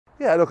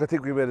Yeah, look, I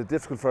think we made it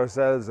difficult for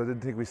ourselves. I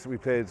didn't think we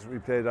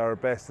played our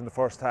best in the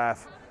first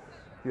half.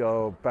 You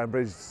know,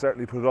 Banbridge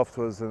certainly put it up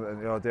to us, and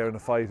you know, they're in the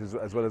fight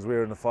as well as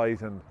we're in the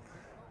fight. And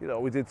you know,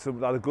 we did a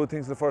lot of good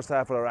things in the first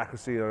half, but our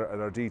accuracy and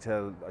our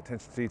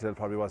attention to detail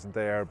probably wasn't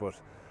there. But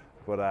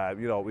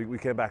you know, we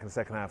came back in the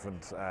second half,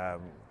 and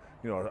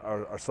you know,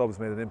 our subs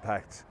made an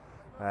impact,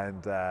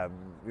 and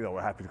you know,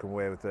 we're happy to come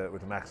away with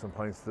the maximum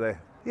points today.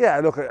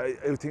 Yeah, look, I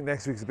think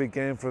next week's a big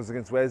game for us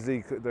against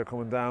Wesley. They're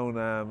coming down,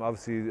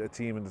 obviously a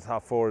team in the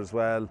top four as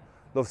well.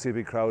 Love to see a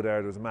big crowd there.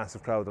 There was a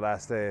massive crowd the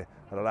last day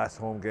at our last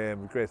home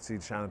game. Great to see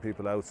the Shannon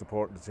people out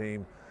supporting the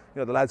team.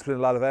 You know, the lads put in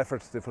a lot of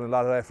effort. They put in a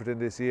lot of effort in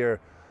this year,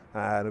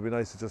 and it'd be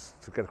nice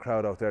to get a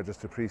crowd out there just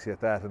to appreciate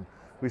that. And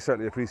we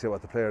certainly appreciate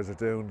what the players are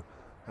doing.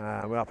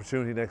 An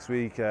opportunity next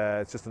week.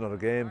 It's just another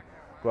game.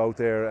 Go out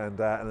there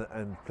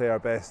and play our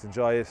best,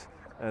 enjoy it,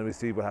 and we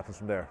see what happens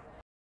from there.